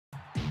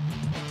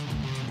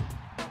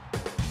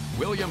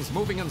Williams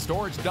Moving and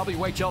Storage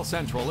WHL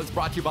Central is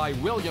brought to you by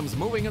Williams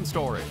Moving and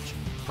Storage.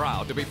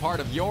 Proud to be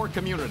part of your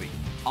community.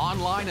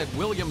 Online at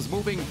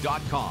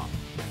williamsmoving.com.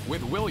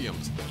 With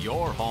Williams,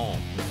 your home.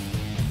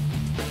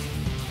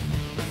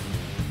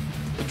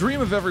 The dream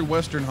of every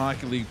Western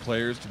Hockey League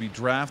player is to be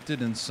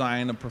drafted and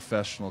sign a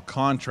professional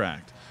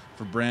contract.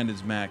 For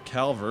Brandon's Matt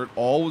Calvert,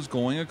 all was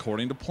going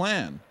according to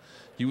plan.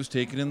 He was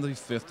taken in the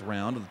 5th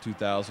round of the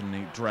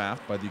 2008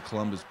 draft by the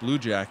Columbus Blue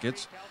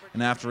Jackets,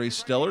 and after a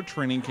stellar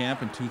training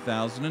camp in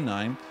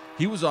 2009,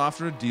 he was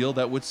offered a deal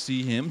that would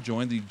see him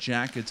join the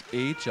Jackets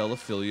AHL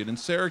affiliate in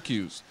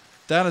Syracuse.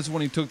 That is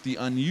when he took the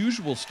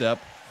unusual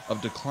step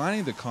of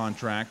declining the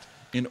contract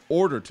in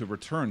order to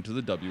return to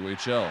the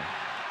WHL.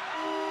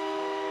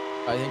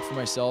 I think for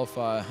myself,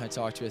 I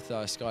talked with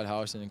Scott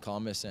Howson in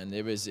Columbus, and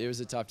it was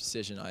a tough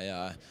decision.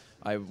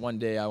 One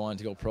day I wanted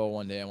to go pro,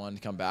 one day I wanted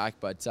to come back,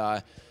 but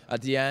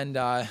at the end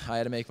I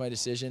had to make my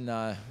decision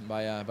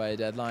by a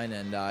deadline,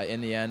 and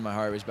in the end my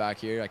heart was back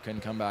here. I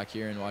couldn't come back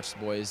here and watch the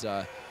boys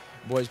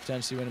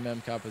potentially win a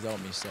Mem Cup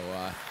without me, so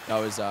that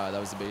was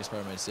the biggest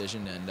part of my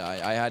decision, and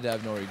I had to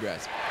have no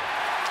regrets.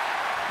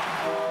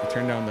 He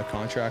turned down the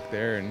contract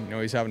there, and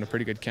he's having a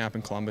pretty good camp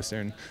in Columbus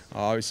there, and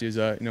obviously is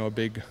a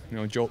big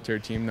jolt to their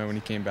team now when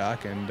he came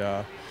back, and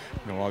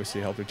obviously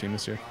helped their team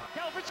this year.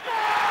 Calvert scores!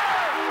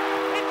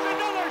 It's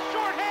another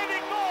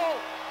short-handed goal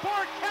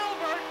for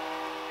Calvert.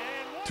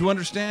 To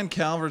understand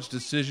Calvert's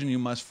decision, you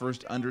must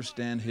first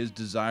understand his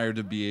desire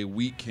to be a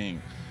wheat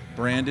king.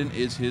 Brandon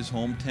is his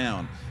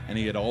hometown, and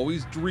he had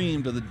always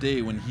dreamed of the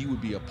day when he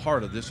would be a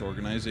part of this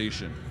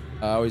organization.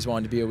 I always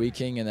wanted to be a wheat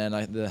king, and then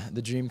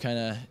the dream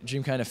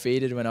kind of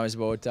faded when I was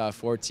about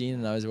 14,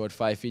 and I was about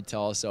 5 feet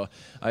tall. So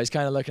I was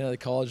kind of looking at the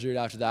college route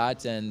after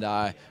that, and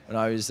when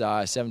I was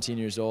 17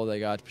 years old, I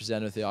got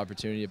presented with the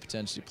opportunity of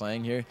potentially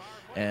playing here,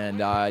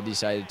 and I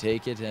decided to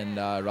take it and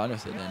run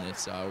with it, and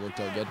it's worked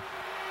out good.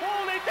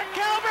 Holding to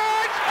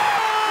Calvert! Scores!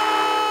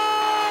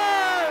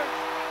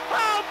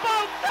 How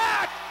about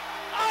that?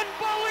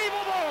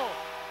 Unbelievable!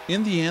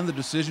 In the end, the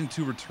decision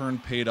to return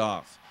paid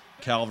off.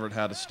 Calvert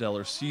had a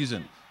stellar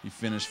season. He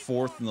finished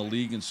 4th in the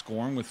league in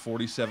scoring with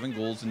 47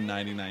 goals and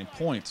 99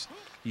 points.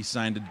 He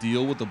signed a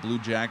deal with the Blue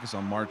Jackets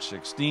on March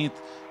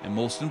 16th, and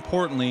most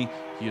importantly,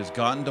 he has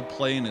gotten to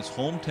play in his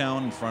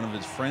hometown in front of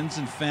his friends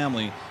and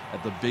family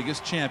at the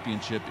biggest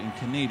championship in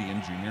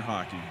Canadian junior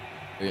hockey.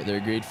 They're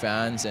great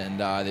fans, and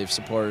they've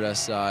supported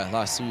us.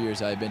 Last 2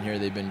 years I've been here,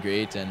 they've been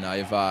great, and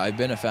I've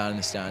been a fan in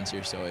the stands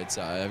here, so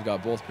I've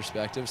got both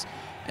perspectives,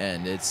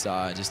 and it's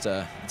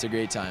a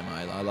great time.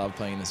 I love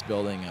playing in this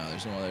building.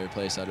 There's no other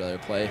place I'd rather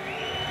play.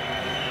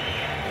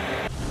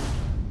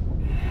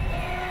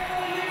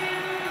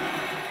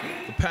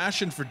 The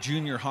passion for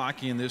junior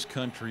hockey in this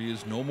country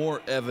is no more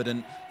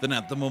evident than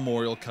at the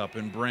Memorial Cup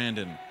in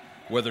Brandon.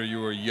 Whether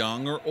you are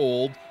young or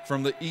old,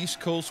 from the East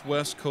Coast,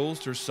 West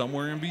Coast, or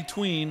somewhere in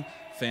between,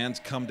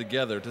 fans come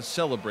together to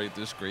celebrate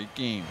this great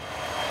game.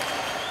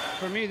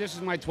 For me, this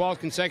is my 12th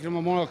consecutive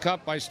Memorial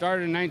Cup. I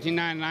started in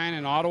 1999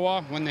 in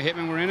Ottawa when the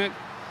Hitmen were in it,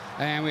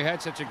 and we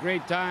had such a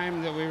great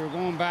time that we were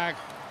going back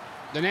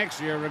the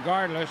next year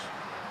regardless.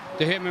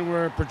 The Hitmen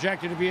were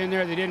projected to be in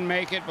there. They didn't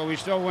make it, but we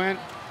still went.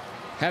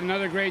 Had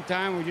another great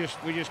time. We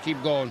just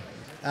keep going.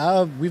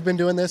 We've been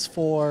doing this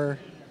for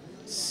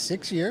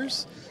 6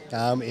 years.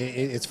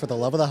 It's for the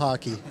love of the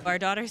hockey. Our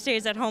daughter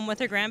stays at home with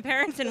her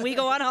grandparents, and we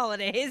go on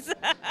holidays.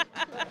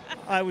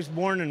 I was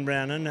born in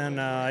Brandon,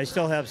 and I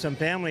still have some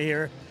family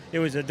here. It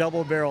was a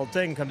double-barreled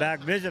thing. Come back,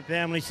 visit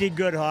family, see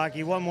good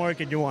hockey. What more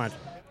could you want?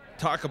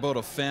 Talk about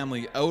a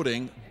family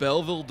outing,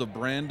 Belleville to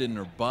Brandon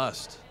or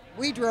bust.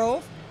 We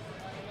drove,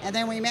 and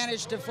then we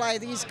managed to fly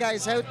these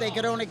guys out. They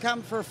could only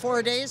come for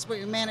 4 days, but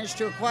we managed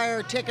to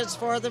acquire tickets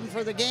for them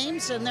for the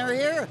games, and they're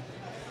here.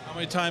 How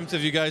many times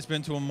have you guys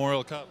been to a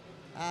Memorial Cup?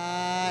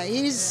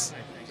 He's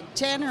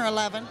 10 or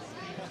 11.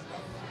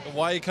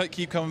 Why you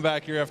keep coming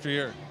back year after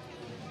year?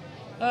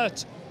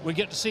 We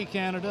get to see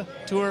Canada,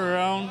 tour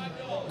around,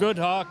 good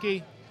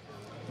hockey,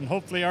 and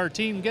hopefully our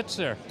team gets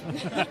there.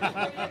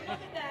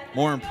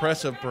 More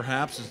impressive,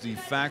 perhaps, is the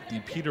fact the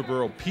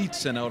Peterborough Petes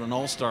sent out an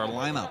all-star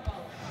lineup.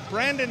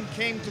 Brandon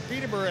came to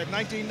Peterborough in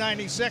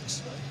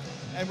 1996,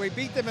 and we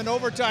beat them in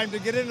overtime to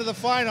get into the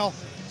final.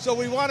 So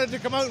we wanted to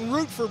come out and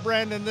root for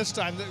Brandon this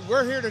time.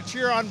 We're here to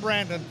cheer on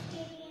Brandon.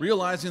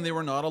 Realizing they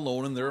were not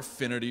alone in their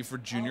affinity for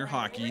junior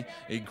hockey,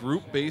 a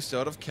group based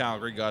out of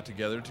Calgary got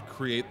together to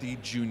create the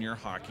Junior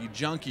Hockey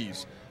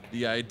Junkies.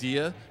 The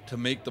idea to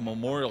make the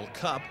Memorial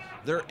Cup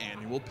their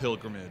annual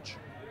pilgrimage.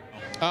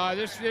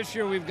 This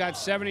year we've got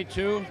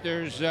 72.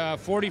 There's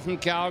 40 from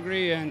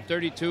Calgary and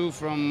 32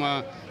 from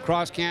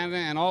across Canada,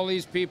 and all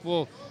these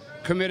people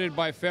committed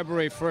by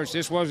February 1st.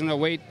 This wasn't a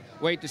wait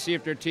to see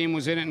if their team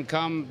was in it and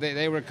come.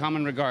 They were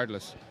coming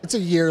regardless. It's a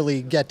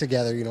yearly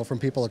get-together, from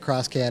people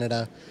across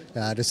Canada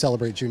to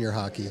celebrate junior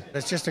hockey.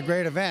 It's just a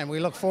great event. We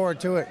look forward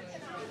to it.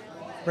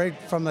 Right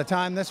from the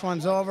time this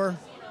one's over,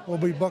 we'll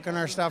be booking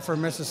our stuff for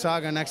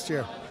Mississauga next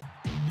year.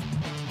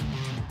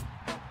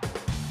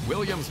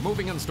 Williams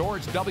Moving and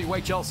Storage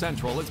WHL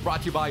Central is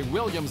brought to you by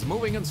Williams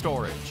Moving and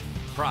Storage.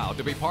 Proud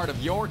to be part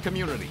of your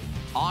community.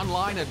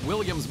 Online at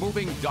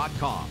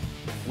williamsmoving.com.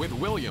 With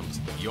Williams,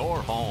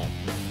 your home.